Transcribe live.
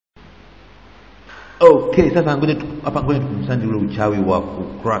Okay, sasa ngoja tukumsandi ule uchawi wa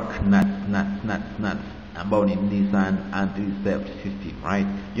crack NATS ambao ni Nissan anti-theft system, right?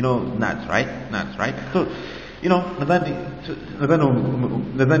 You know NATS, right? So, you know, nadhani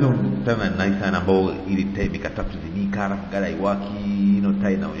tena Nissan ambao ili time mikatatu zimika alafu gari iwaki, you know,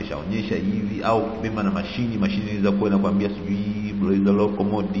 tai inaonyesha hivi au bima na mashini inaweza kuwa inakwambia sijui blazer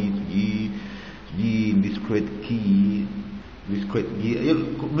locomotive sijui discrete key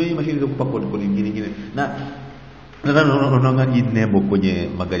mimi mashine kupa kwa nyingine na unaona hii nembo kwenye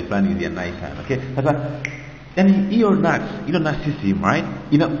magari fulani ya Nissan. Okay, sasa yani hiyo NATS system, right?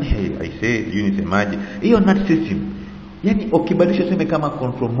 I say unit maji hiyo NATS system, yani ukibadilisha sema kama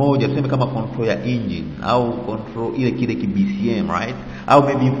control moja, sema kama control ya engine au control ile kile ki BCM, right? Au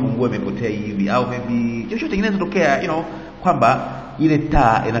maybe funguo imepotea hivi au maybe chochote kinaweza tokea, you know, kwamba ile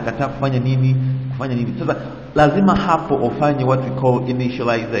taa inakataa kufanya nini. Sasa lazima hapo ufanye what we call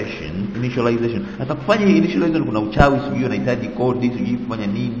initialisation. Sasa kufanya initialisation kuna uchawi, sijui unahitaji kodi, sijui kufanya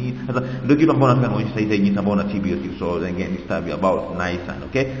nini. Sasa ndio kitu ambacho nataka nionyeshe sasa hivi ambao na TBS, so again this time about Nissan.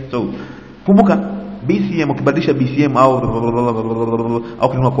 Okay, so kumbuka BCM, ukibadilisha BCM au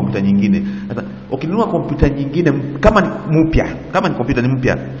kununua kompyuta nyingine. Sasa ukinunua kompyuta nyingine kama ni kompyuta ni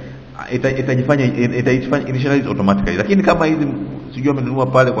mpya, itajifanya initialize automatically. Lakini kama hizi sijui amenunua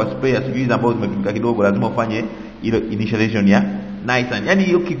pale kwa spare, sijui hizi ambazo zimetumika kidogo, lazima ufanye ile initialization ya Nissan.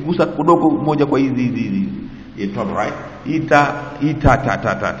 Yani ukigusa kidogo moja kwa hizi trouble, right?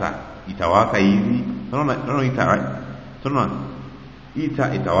 Itawaka hivi. Unaona right? So unaona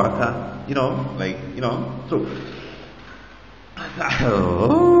itawaka, you know, like, you know, so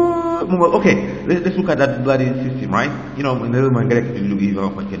okay, let's look at that bloody system, right? You know, in the mangalia kitu hivi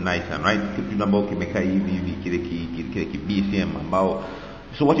kwa Nissan, right? Kitu ambao kimekaa hivi kile BCM ambao,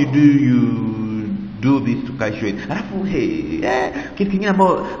 so what you do this to calculate. Alafu kitu kingine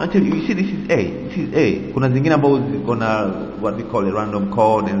ambao until you see this is A. Kuna zingine ambao ziko na what we call a random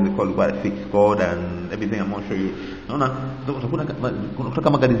code and we call it a fixed code and everything. I'm going to show you. Unaona, kuna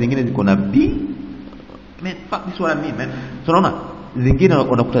kama gari zingine ziko na B. Man, fuck, this is what I mean, man. So unaona, zingine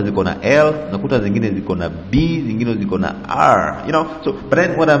unakuta ziko na L, unakuta zingine ziko na B, zingine ziko na R, you know. So but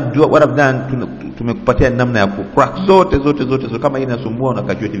then what I've done, tumekupatia namna ya ku crack zote. So kama hii inasumbua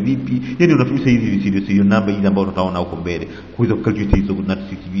unakajua vipi, yani unatumia hizi serial number hizi ambazo utaona huko mbele kuweza kukajua hizo na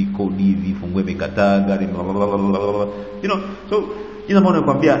CCV code hizi, funguo imekataa gari, you know. So ina maana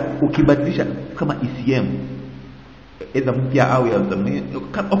nakwambia ukibadilisha kama ECM either mpya au ya zamani,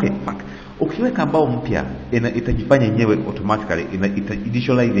 okay, fuck, ukiweka ambao mpya itajifanya yenyewe automatically,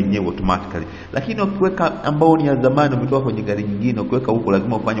 initialize yenyewe automatically. Lakini ukiweka ambao ni ya zamani umetoka kwenye gari nyingine, ukiweka huko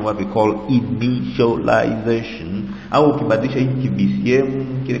lazima ufanye what we call initialisation. Au ukibadilisha hii BCM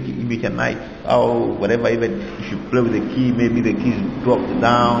kile kiimage night au whatever, even if you play with the key, maybe the keys drop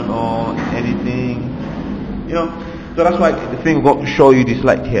down or anything, you know. So that's why the thing got to show you this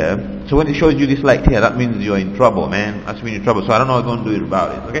light here. So when it shows you this light here, that means you're in trouble, man. That's when you're in trouble. So I don't know what I'm going to do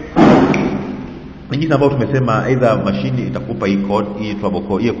about it, okay? Nyingine ambao tumesema either machine itakupa hii code, hii trouble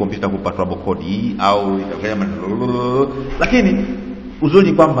code, hii computer itakupa trouble code hii au itakaya. Lakini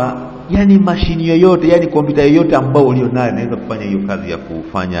uzuri kwamba yani machine yoyote, yani computer yoyote ambao ulionayo inaweza kufanya hiyo kazi ya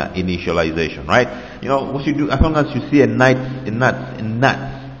kufanya initialization, right? You know, what you do as long as you see a NATS.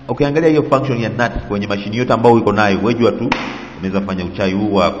 Okay, angalia hiyo function ya NATS kwenye machine yote ambao uko nayo, wewe tu unaweza fanya uchawi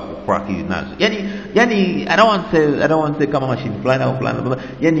huu wa crack NATS. Yani I don't want to say kama machine fulani au fulani,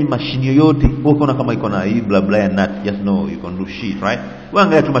 yani machine yoyote ukiona kama iko na hii bla bla ya NATS, just know you can do shit, right? Wewe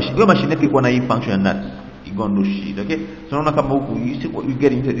angalia tu machine, hiyo machine yake iko na hii function ya NATS, you can do shit, okay? So unaona kama huku you see what you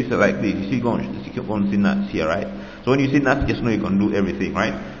get into this like this, you see going to see NATS here, right? So when you see NATS, just know you can do everything,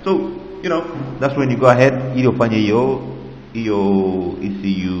 right? So, you know, that's when you go ahead ili ufanye hiyo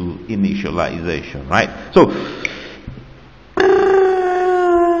ECU initialization, right? So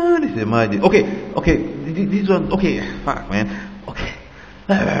this is magic. Okay, this one, okay, fuck, man. Okay,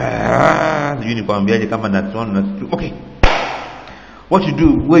 you nikwambiaje kama NATS 1 NATS 2. Okay, what you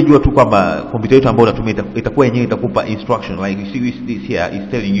do, wewe jua tu kwamba computer yetu ambayo unatumia itakuwa yenyewe itakupa instruction, like you see this here is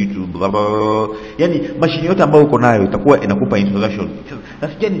telling you to blah blah. Yani machine yote ambayo uko nayo itakuwa inakupa instruction.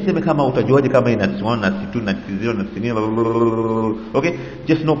 Sasa je, niseme kama utajuaje kama ina NATS 1 NATS 2 NATS 0 NATS 3? Okay,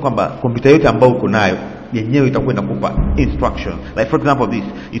 just know kwamba computer yote ambayo uko nayo yenyewe itakuwa inakupa instruction. Like for example this,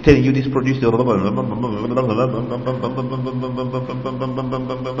 you telling you this produce.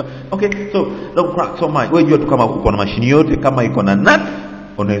 Okay, so don't crack so much. Wewe jua tu kama uko na machine yote kama iko na NATS,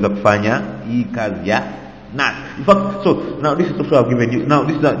 unaweza kufanya hii kazi ya NATS. In fact, so now this is the software I've given you. Now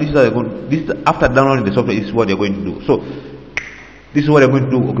this is after downloading the software, this is what you're going to do. So this is what you're going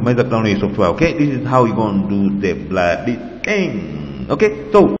to do. Okay, download your software. Okay, this is how you're going to do the bloody thing.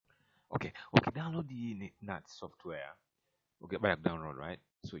 Okay, so Okay, ukidownload hii NATS software, okay, baada ya download, right?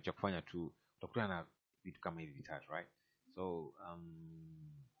 So cha kufanya tu utakutana na vitu kama hivi vitatu, right? So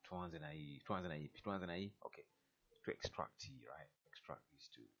tuanze na hii. Okay, to extract hii, right? Extract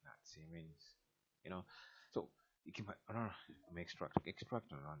these two NATS means, so unaona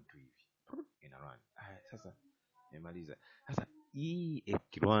extract na run tu hivi ina run. Sasa nimemaliza. Sasa hii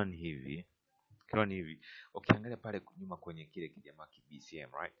ikirun hivi ukiangalia pale nyuma kwenye kile kijamaa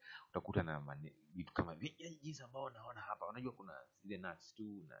BCM, right, utakuta na vitu kama jinsi ambao unaona hapa. Unajua kuna zile nuts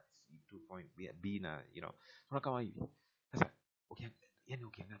 2 na 2.b na unaona kama hivi. Sasa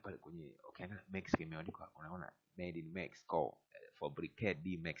ukiangalia pale ukiangalia Mexico imeandikwa, unaona made in Mexico,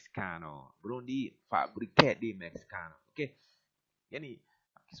 fabricate Mexicano, Burundi fabricate Mexicano. Okay, yani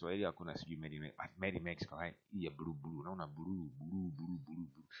Kiswahili hakuna sijui made in Mexico, right? Hii ya blue, unaona blue.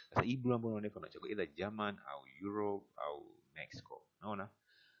 Sasa hii blue ambayo unaonekana unachagua either German au Europe au Mexico, unaona.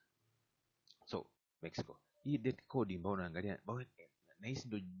 So Mexico, hii date code ambayo unaangalia, na hizi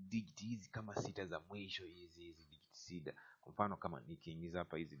ndio digit hizi kama sita za mwisho, hizi digit sita. Kwa mfano kama nikiingiza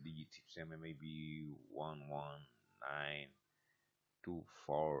hapa hizi digit, tuseme maybe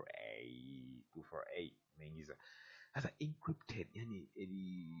 119248 nimeingiza. Sasa encrypted, yani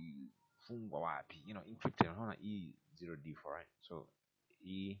ilifungwa wapi? Encrypted, unaona hii 0D4, right? So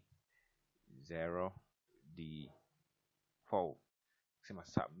hii 0D4 sema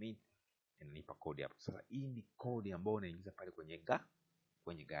submit, inanipa code hapo. Sasa hii ni code ambayo unaingiza pale kwenye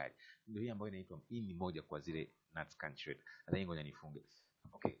gari. Ndio hii ambayo inaitwa, hii ni moja kwa zile NATS country. Sasa hii ngoja nifunge.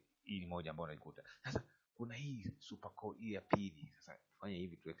 Okay, hii ni moja ambayo unaikuta. Sasa kuna hii super code hii ya pili. Sasa fanya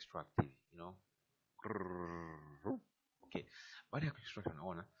hivi to extract hivi, Okay, baada ya extract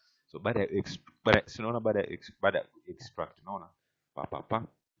unaona, so baada ya extract unaona pa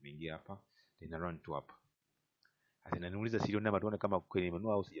imeingia hapa, tena run tu hapa. Sasa inaniuliza serial number, tuone kama kweli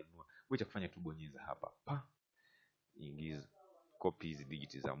nimenunua au sijanunua. Wewe cha kufanya tu bonyeza hapa pa, ingiza copy hizi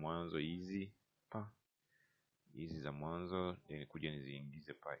digits za mwanzo hizi za mwanzo, then kuja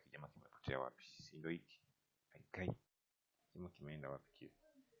niziingize pale. Kijamaa kimepotea wapi? Si ndio hiki? Kai, kijamaa kimeenda wapi kile?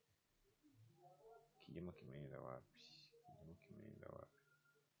 Kijamaa kimeenda wapi?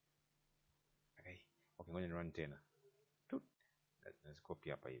 Okay, ngoja ni run tena. Let's copy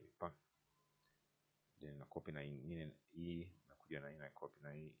hapa hivi pa. Then na copy na nyingine hii, nakuja na hii na copy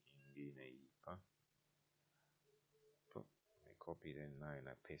na hii nyingine hii pa. So na copy then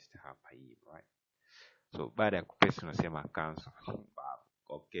na paste hapa hivi, right? So baada ya kupaste unasema cancel.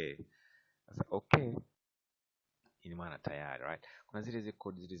 Okay. Sasa okay, ina maana tayari, right? Kuna zile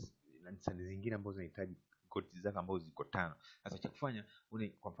code zingine ambazo zinahitaji code zake ambazo ziko 5. Sasa cha kufanya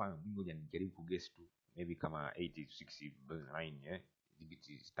kwa mfano ngoja nijaribu kuguess tu, maybe kama 86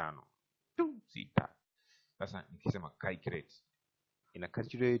 digits 5 6. Sasa nikisema calculate, ina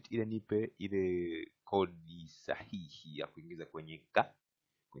calculate ile nipe ile code sahihi ya kuingiza kwenye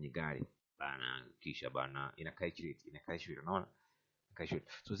gari bana, kisha bana ina calculate, unaona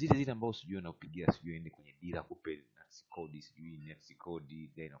calculate. So zile ambao sijui unapigia sijui ende kwenye bila kupe na code sijui next code,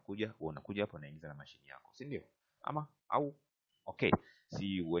 then unakuja hapo unaingiza na machine yako, si ndio? Ama au okay,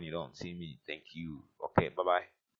 see you when you don't see me. Thank you. Okay, bye bye.